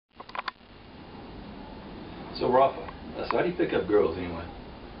So Rafa, so how do you pick up girls anyway?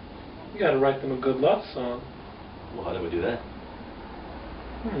 You gotta write them a good love song. Well, how do we do that?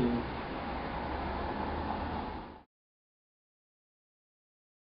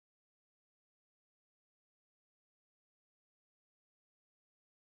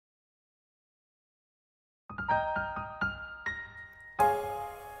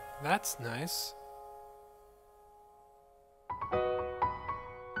 That's nice.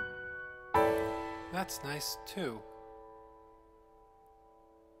 That's nice too.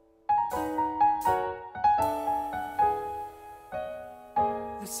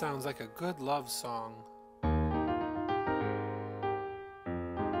 This sounds like a good love song.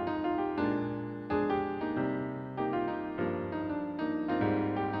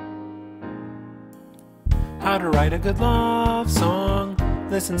 How to write a good love song.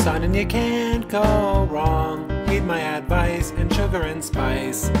 Listen, son, and you can't go wrong. Heed my advice, and sugar and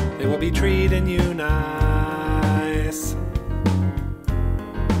spice, they will be treating you nice.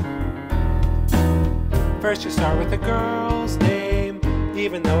 First you start with a girl's name,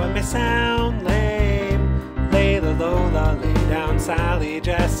 even though it may sound lame. Layla, Lola, lay down, Sally,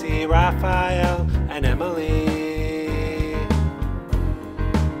 Jessie, Raphael, and Emily.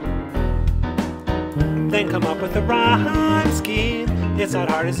 Then come up with a rhyme scheme. It's not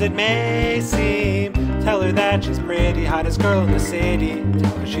hard as it may seem. Tell her that she's pretty, hottest girl in the city.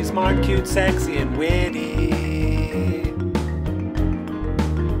 Tell her she's smart, cute, sexy, and witty.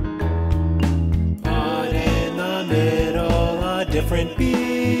 But in the middle, a different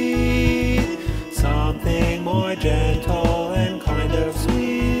beat. Something more gentle and kind of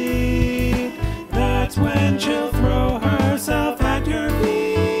sweet. That's when she'll throw herself at your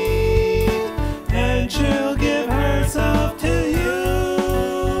feet, and she'll give herself to you.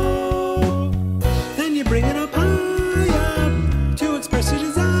 Then you bring it up high up to express your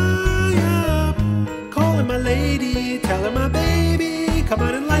desire. Call her my lady, tell her my baby, come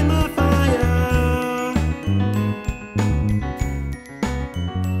on and light my fire.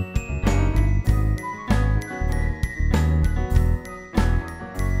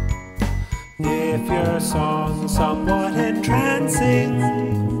 If your song's somewhat entrancing,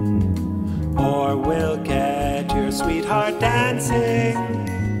 or will get your sweetheart dancing,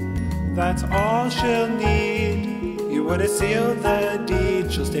 that's all she'll need. You would have sealed the deed.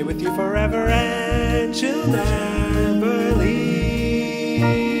 She'll stay with you forever and she'll never leave.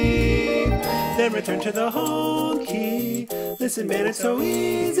 Then return to the home key. Listen, man, it's so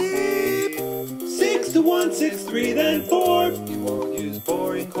easy. 6 to 1, 6, 3, then 4. You won't use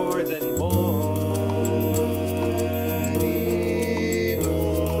boring chords anymore.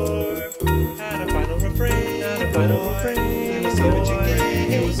 Final refrain. We'll see what you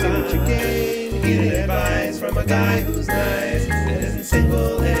gain. We'll see what you gain. Heeded advice from a guy who's nice and isn't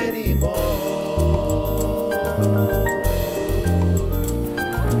single anymore.